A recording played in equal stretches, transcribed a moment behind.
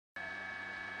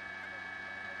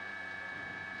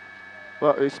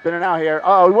Well, he's spinning out here.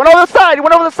 Oh, he went over the side. He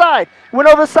went over the side. Went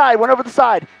over the side. Went over the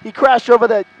side. He crashed over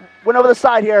the. Went over the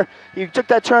side here. He took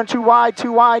that turn too wide.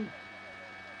 Too wide.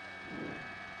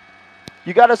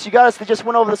 You got us. You got us. They just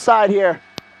went over the side here.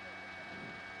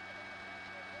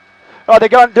 Oh,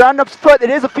 they're on the foot. It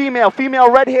is a female. Female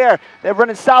red hair. They're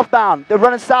running southbound. They're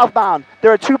running southbound.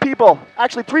 There are 2 people.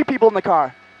 Actually, 3 people in the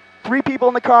car. 3 people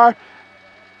in the car.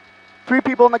 3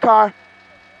 people in the car.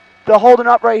 They're holding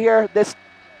up right here. They're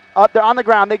on the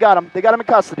ground. They got him. They got him in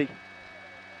custody.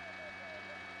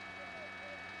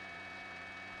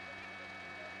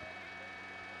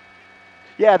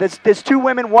 Yeah, there's 2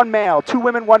 women, 1 male. 2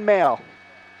 women, 1 male.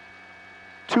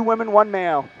 2 women, 1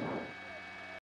 male.